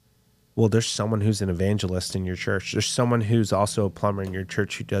it? Well, there's someone who's an evangelist in your church. There's someone who's also a plumber in your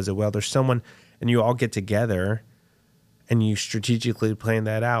church who does it well. There's someone, and you all get together and you strategically plan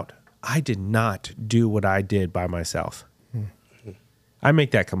that out. I did not do what I did by myself. I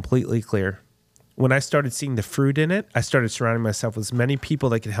make that completely clear. When I started seeing the fruit in it, I started surrounding myself with as many people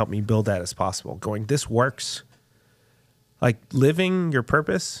that could help me build that as possible. Going, this works. Like living your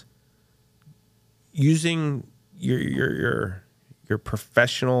purpose, using your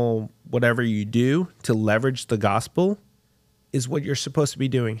professional whatever you do to leverage the gospel is what you're supposed to be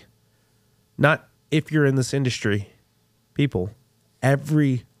doing. Not if you're in this industry. People,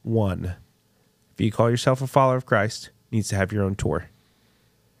 everyone, if you call yourself a follower of Christ, needs to have your own tour.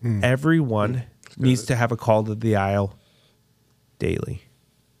 Everyone needs to have a call to the aisle daily.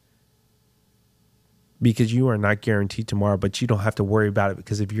 Because you are not guaranteed tomorrow, but you don't have to worry about it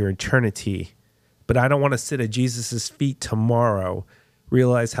because of your eternity. But I don't want to sit at Jesus' feet tomorrow,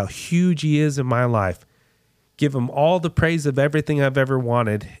 realize how huge he is in my life, give him all the praise of everything I've ever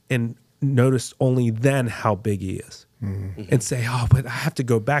wanted, and notice only then how big he is. And say, oh, but I have to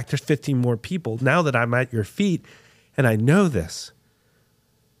go back. There's 15 more people. Now that I'm at your feet and I know this,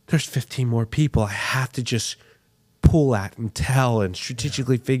 there's 15 more people I have to just pull at and tell and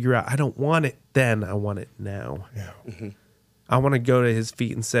strategically figure out. I don't want it then. I want it now. Yeah. I want to go to his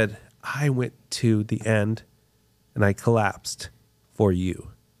feet and said, I went to the end and I collapsed for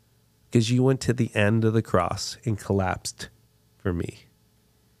you because you went to the end of the cross and collapsed for me.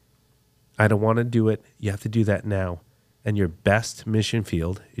 I don't want to do it. You have to do that now. And your best mission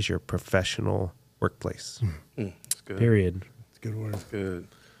field is your professional workplace. That's good. Period. That's good word. That's good.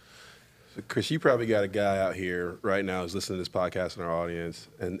 So, Chris, you probably got a guy out here right now who's listening to this podcast in our audience,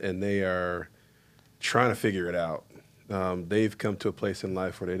 and they are trying to figure it out. They've come to a place in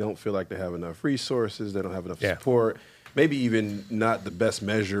life where they don't feel like they have enough resources, they don't have enough support, maybe even not the best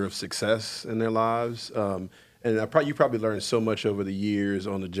measure of success in their lives. And you probably learned so much over the years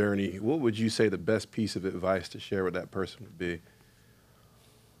on the journey. What would you say the best piece of advice to share with that person would be?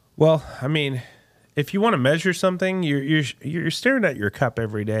 Well, I mean, if you want to measure something, you're staring at your cup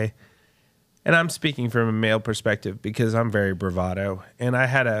every day. And I'm speaking from a male perspective because I'm very bravado. And I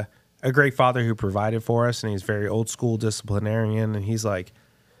had a great father who provided for us, and he's very old school disciplinarian. And he's like,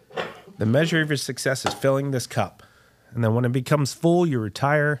 the measure of your success is filling this cup. And then when it becomes full, you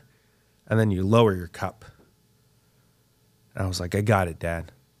retire, and then you lower your cup. And I was like, I got it,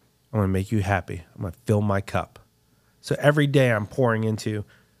 Dad. I'm going to make you happy. I'm going to fill my cup. So every day I'm pouring into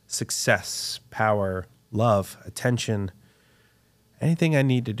success, power, love, attention, anything I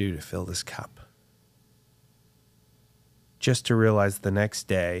need to do to fill this cup. Just to realize the next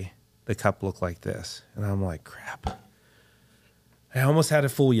day, the cup looked like this. And I'm like, crap. I almost had it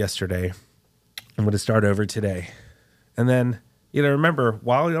full yesterday. I'm going to start over today. And then, remember,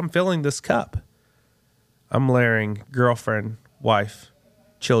 while I'm filling this cup, I'm layering girlfriend, wife,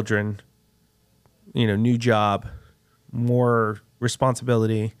 children, new job, more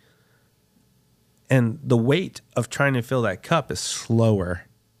responsibility. And the weight of trying to fill that cup is slower.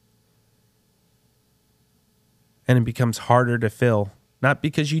 And it becomes harder to fill. Not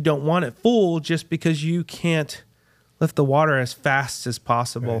because you don't want it full, just because you can't lift the water as fast as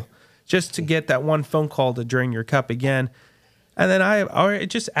possible. Right. Just to get that one phone call to drain your cup again. And then I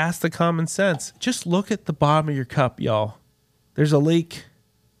just ask the common sense. Just look at the bottom of your cup, y'all. There's a leak.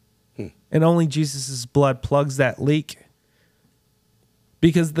 And only Jesus' blood plugs that leak.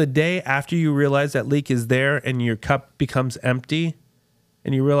 Because the day after you realize that leak is there and your cup becomes empty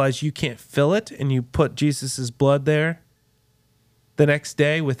and you realize you can't fill it and you put Jesus' blood there, the next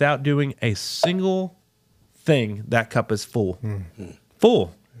day without doing a single thing, that cup is full.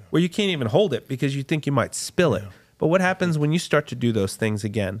 Full. Where you can't even hold it because you think you might spill it. But what happens when you start to do those things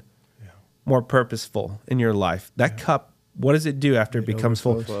again? More purposeful in your life. That cup, what does it do after it becomes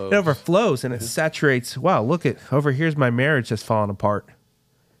full? It overflows and it saturates. Wow, look at, over here's my marriage that's falling apart.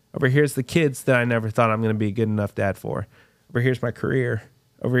 Over here's the kids that I never thought I'm going to be a good enough dad for. Over here's my career.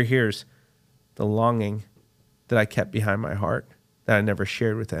 Over here's the longing that I kept behind my heart that I never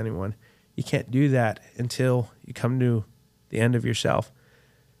shared with anyone. You can't do that until you come to the end of yourself.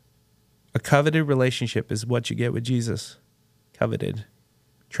 A coveted relationship is what you get with Jesus. Coveted,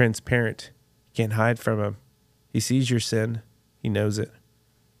 transparent. You can't hide from him. He sees your sin. He knows it.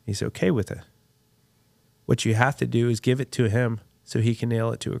 He's okay with it. What you have to do is give it to him so he can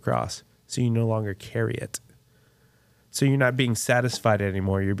nail it to a cross, so you no longer carry it. So you're not being satisfied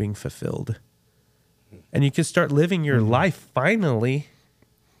anymore. You're being fulfilled. And you can start living your life finally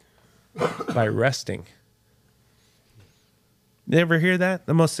by resting. You ever hear that?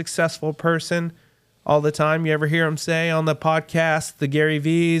 The most successful person all the time. You ever hear him say on the podcast, the Gary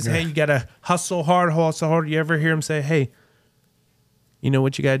V's, hey, you got to hustle hard, hustle hard. You ever hear him say, hey, you know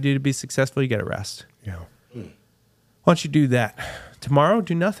what you got to do to be successful? You got to rest. Yeah. Why don't you do that? Tomorrow,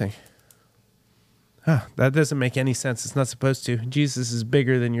 do nothing. That doesn't make any sense. It's not supposed to. Jesus is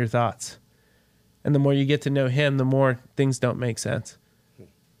bigger than your thoughts. And the more you get to know him, the more things don't make sense.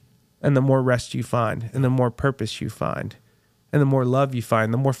 And the more rest you find, and the more purpose you find, and the more love you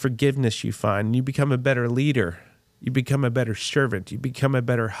find, the more forgiveness you find. And you become a better leader. You become a better servant. You become a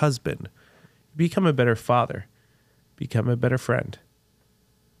better husband. You become a better father. Become a better friend.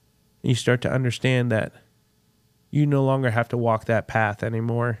 And you start to understand that you no longer have to walk that path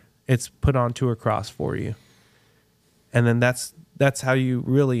anymore. It's put onto a cross for you. And then that's how you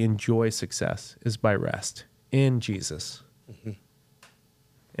really enjoy success, is by rest in Jesus.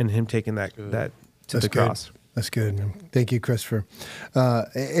 And him taking that to the cross. That's good. Thank you, Christopher.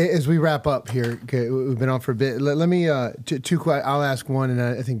 As we wrap up here, okay, we've been on for a bit. Let me I'll ask one, and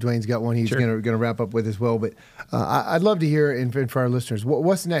I think Dwayne's got one he's going to wrap up with as well. But I'd love to hear, and for our listeners,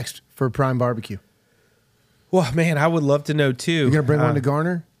 what's next for Prime Barbecue? Well, man, I would love to know too. You're going to bring one to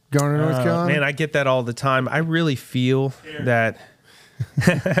Garner, North Carolina? Man, I get that all the time. I really feel that.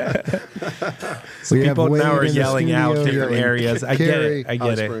 So people now are yelling out different areas. I get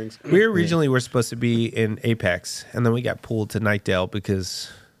it. We originally were supposed to be in Apex, and then we got pulled to Nightdale because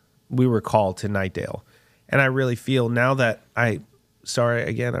we were called to Nightdale. And I really feel now that I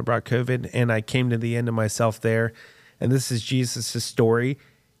brought COVID, and I came to the end of myself there, and this is Jesus' story.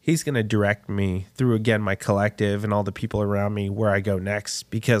 He's going to direct me through, again, my collective and all the people around me where I go next,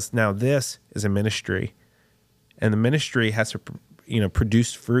 because now this is a ministry, and the ministry has to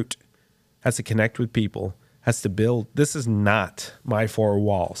produce fruit, has to connect with people, has to build. This is not my four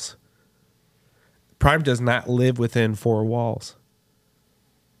walls. Prime does not live within four walls.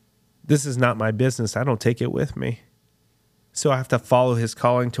 This is not my business. I don't take it with me. So I have to follow his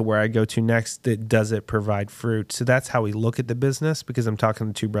calling to where I go to next. That does it provide fruit? So that's how we look at the business, because I'm talking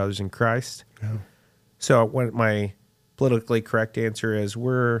to two brothers in Christ. Yeah. So what my politically correct answer is,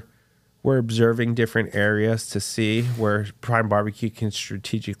 we're observing different areas to see where Prime Barbecue can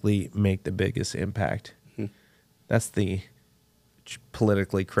strategically make the biggest impact. Mm-hmm. That's the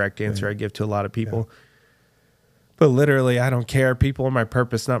politically correct answer I give to a lot of people. Yeah. But literally, I don't care. People are my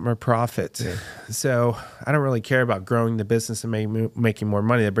purpose, not my profit. Yeah. So I don't really care about growing the business and making more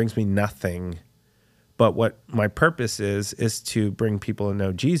money. That brings me nothing. But what my purpose is to bring people to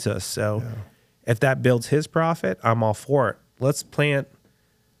know Jesus. So if that builds his profit, I'm all for it. Let's plant,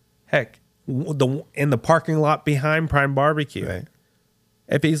 in the parking lot behind Prime Barbecue. Right.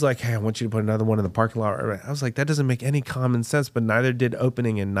 If he's like, hey, I want you to put another one in the parking lot. I was like, that doesn't make any common sense, but neither did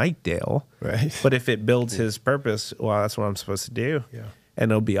opening in Nightdale. Right. But if it builds his purpose, well, that's what I'm supposed to do. Yeah.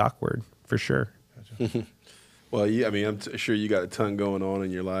 And it'll be awkward for sure. Gotcha. Well, yeah, I mean, I'm sure you got a ton going on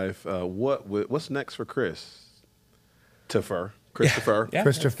in your life. What's next for Christopher? Yeah,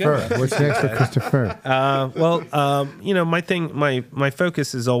 Christopher. What's next for Christopher? My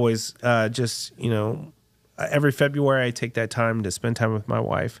focus is always just, every February I take that time to spend time with my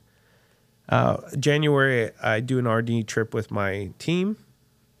wife. January I do an RD trip with my team.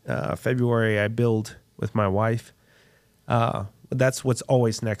 February I build with my wife. That's what's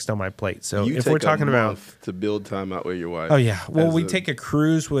always next on my plate. So if we're talking about to build time out with your wife. Oh yeah. Well, we take a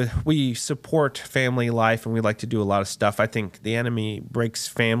cruise we support family life and we like to do a lot of stuff. I think the enemy breaks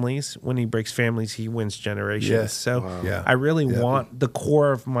families. When he breaks families, he wins generations. Yes. So I really want the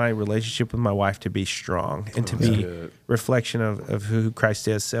core of my relationship with my wife to be strong and to be reflection of who Christ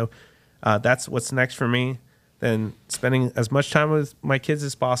is. So that's what's next for me. Then spending as much time with my kids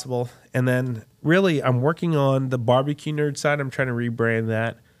as possible. And then really I'm working on the barbecue nerd side. I'm trying to rebrand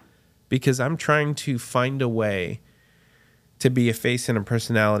that because I'm trying to find a way to be a face and a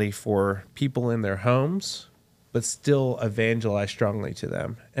personality for people in their homes, but still evangelize strongly to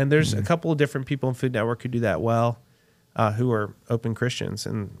them. And there's a couple of different people in Food Network who do that well, who are open Christians.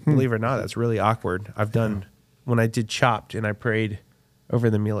 And believe it or not, that's really awkward. I've done, when I did Chopped and I prayed over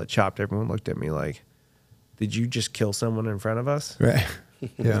the meal at Chopped, everyone looked at me like, did you just kill someone in front of us? Right.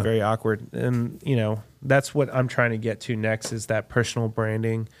 It's very awkward. And, that's what I'm trying to get to next is that personal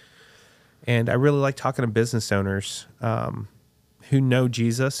branding. And I really like talking to business owners who know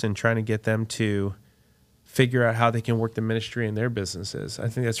Jesus and trying to get them to figure out how they can work the ministry in their businesses. I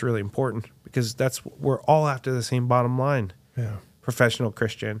think that's really important because we're all after the same bottom line. Yeah. Professional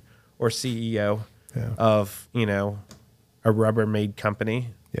Christian or CEO of, a Rubbermaid company.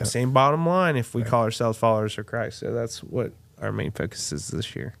 Yeah. Same bottom line if we call ourselves followers of Christ. So that's what our main focus is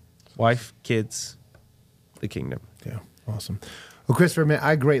this year. Wife, kids, the kingdom. Yeah, awesome. Well, Christopher, man,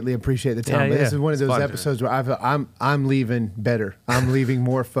 I greatly appreciate the time. This is one of those episodes where I'm leaving better. I'm leaving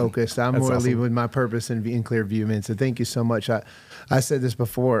more focused. I'm more leaving with my purpose and in clear view, man. So thank you so much. I said this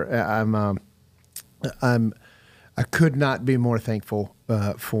before. I could not be more thankful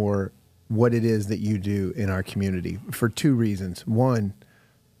for what it is that you do in our community for two reasons. One,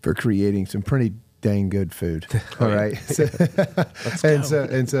 for creating some pretty dang good food. All right. So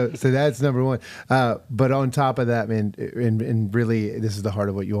that's number one. But on top of that, man, and really this is the heart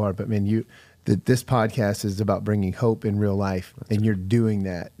of what you are, but man, this podcast is about bringing hope in real life. And you're doing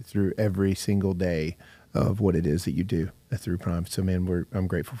that through every single day of what it is that you do through Prime. So man, I'm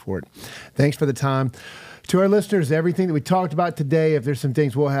grateful for it. Thanks for the time. To our listeners, everything that we talked about today, if there's some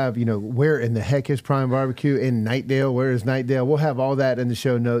things we'll have, where in the heck is Prime Barbecue in Nightdale? Where is Nightdale? We'll have all that in the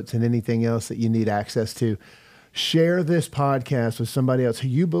show notes and anything else that you need access to. Share this podcast with somebody else who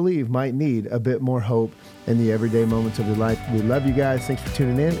you believe might need a bit more hope in the everyday moments of your life. We love you guys. Thanks for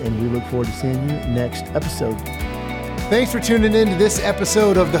tuning in, and we look forward to seeing you next episode. Thanks for tuning in to this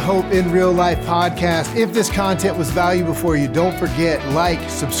episode of the Hope in Real Life podcast. If this content was valuable for you, don't forget,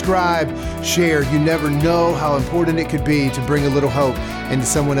 subscribe, share. You never know how important it could be to bring a little hope into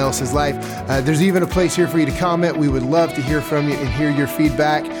someone else's life. There's even a place here for you to comment. We would love to hear from you and hear your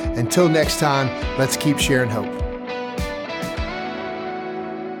feedback. Until next time, let's keep sharing hope.